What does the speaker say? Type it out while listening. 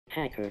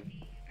hacker,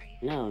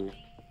 known,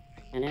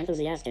 an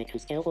enthusiastic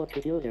and skillful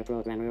computer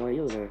programmer or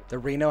user. The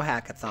Reno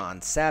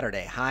Hackathon,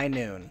 Saturday, high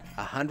noon.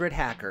 100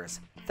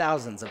 hackers,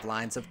 thousands of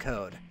lines of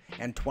code,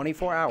 and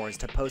 24 hours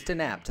to post an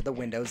app to the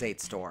Windows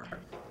 8 store.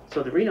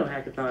 So the Reno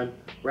Hackathon,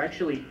 we're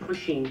actually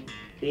pushing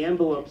the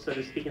envelope, so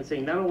to speak, and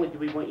saying not only do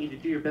we want you to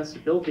do your best to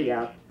build the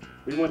app,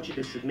 we want you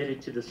to submit it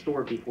to the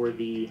store before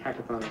the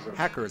hackathon is over.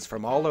 Hackers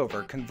from all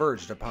over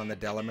converged upon the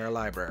Delamere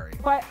Library.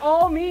 By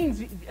all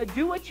means,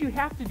 do what you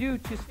have to do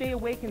to stay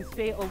awake and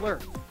stay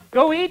alert.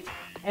 Go eat,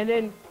 and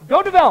then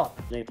go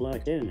develop. They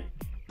plugged in,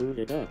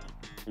 booted up,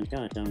 and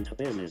got down to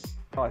business.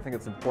 I think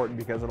it's important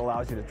because it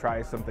allows you to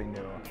try something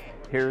new.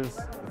 Here's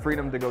the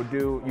freedom to go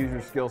use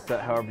your skill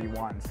set however you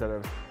want instead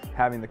of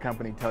having the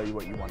company tell you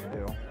what you want to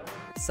do.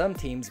 Some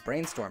teams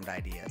brainstormed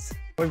ideas.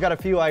 We've got a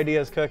few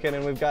ideas cooking,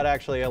 and we've got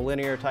actually a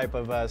linear type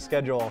of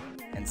schedule.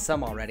 And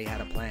some already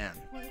had a plan.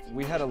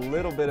 We had a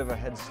little bit of a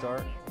head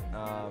start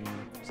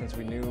since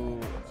we knew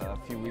a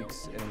few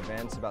weeks in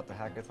advance about the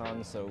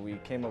hackathon, so we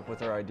came up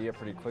with our idea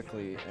pretty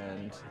quickly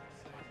and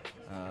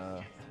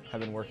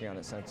have been working on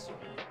it since.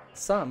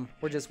 Some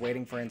were just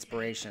waiting for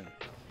inspiration.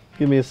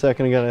 Give me a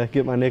second, I gotta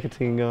get my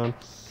nicotine going.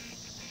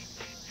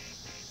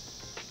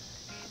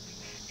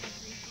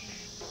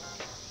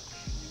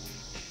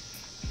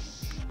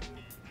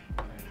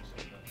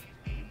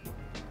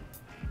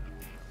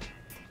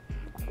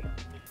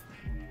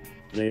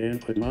 They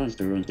input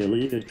monster and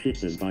deleted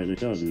pizzas by the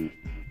dozen.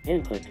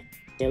 Input,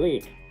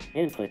 delete,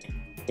 input,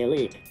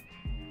 delete.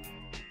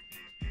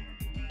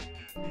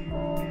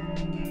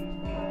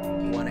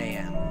 1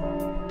 a.m.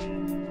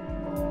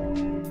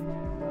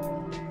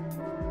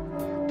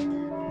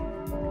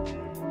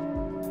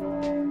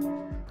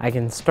 I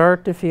can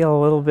start to feel a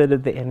little bit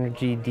of the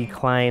energy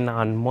decline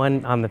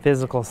on the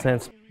physical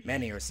sense.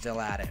 Many are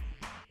still at it.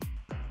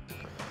 A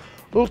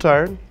little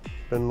tired.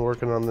 Been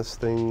working on this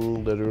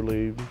thing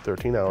literally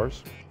 13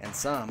 hours. And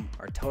some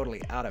are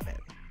totally out of it.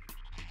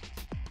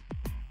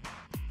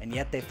 And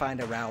yet they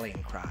find a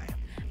rallying cry.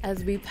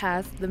 As we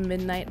passed the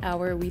midnight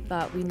hour, we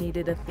thought we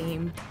needed a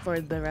theme for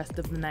the rest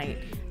of the night,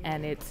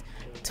 and it's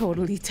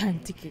totally time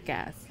to kick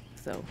ass,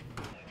 so.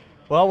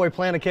 Well, we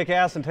plan to kick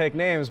ass and take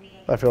names.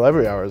 I feel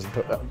every hour is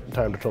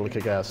time to totally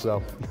kick ass,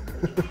 so.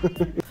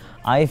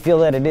 I feel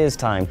that it is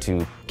time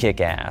to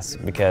kick ass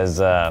because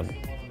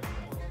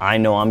I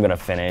know I'm gonna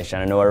finish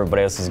and I know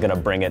everybody else is gonna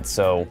bring it,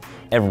 so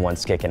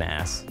everyone's kicking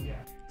ass.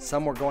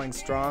 Some were going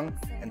strong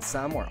and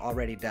some were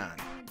already done.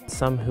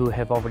 Some who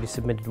have already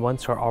submitted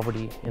once are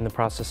already in the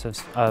process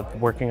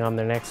of working on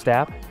their next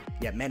app.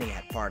 Yet many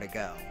had far to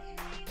go.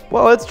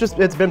 Well,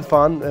 it's been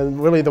fun,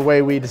 and really the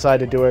way we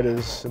decided to do it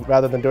is,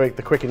 rather than doing it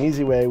the quick and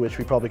easy way, which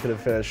we probably could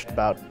have finished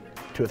about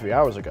 2 or 3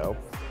 hours ago,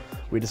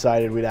 we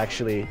decided we'd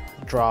actually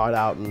draw it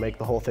out and make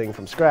the whole thing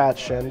from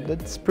scratch, and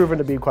it's proven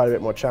to be quite a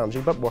bit more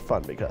challenging, but more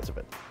fun because of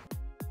it.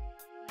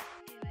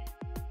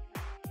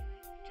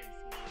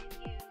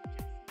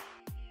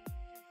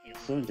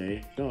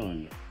 Sunday,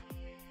 dawn.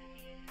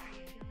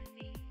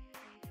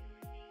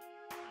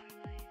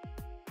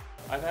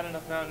 I've had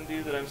enough Mountain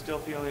Dew that I'm still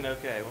feeling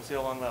okay. We'll see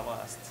how long that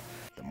lasts.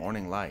 The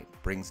morning light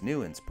brings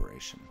new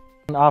inspiration.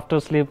 After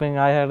sleeping,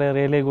 I had a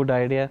really good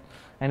idea,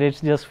 and it's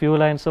just few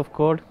lines of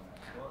code,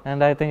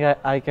 and I think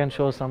I can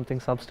show something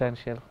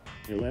substantial.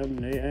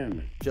 11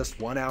 a.m. Just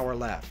 1 hour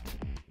left.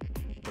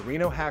 The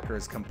Reno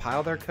hackers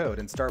compile their code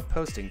and start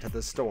posting to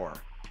the store.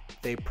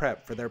 They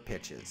prep for their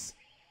pitches.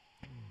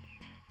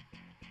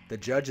 The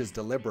judges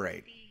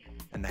deliberate,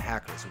 and the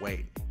hackers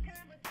wait.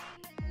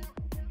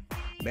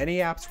 Many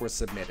apps were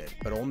submitted,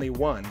 but only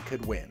one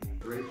could win.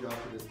 Great job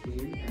for this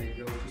team, and it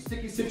goes to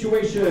Sticky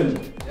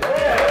Situation.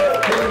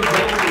 Yeah!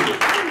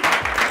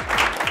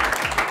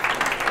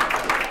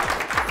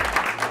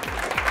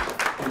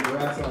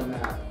 Congrats on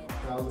that.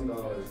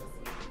 $1,000.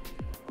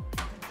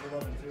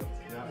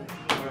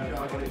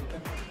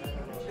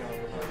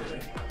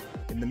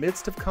 In the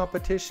midst of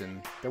competition,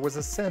 there was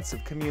a sense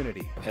of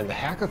community. And the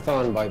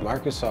hackathon by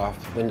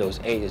Microsoft Windows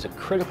 8 is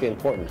critically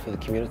important for the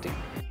community.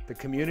 The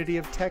community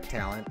of tech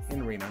talent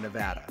in Reno,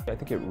 Nevada. I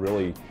think it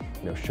really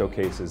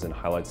showcases and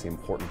highlights the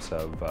importance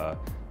of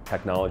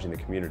technology in the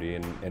community,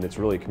 and it's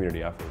really a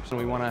community effort. And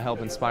we want to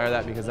help inspire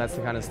that because that's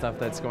the kind of stuff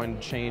that's going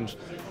to change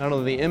not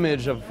only the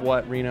image of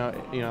what Reno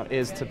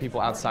is to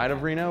people outside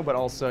of Reno, but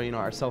also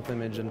our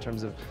self-image in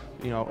terms of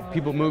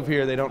people move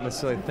here, they don't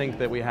necessarily think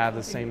that we have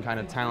the same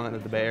kind of talent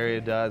that the Bay Area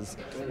does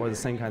or the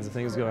same kinds of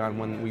things going on.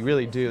 When we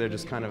really do, they're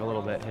just kind of a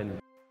little bit hidden.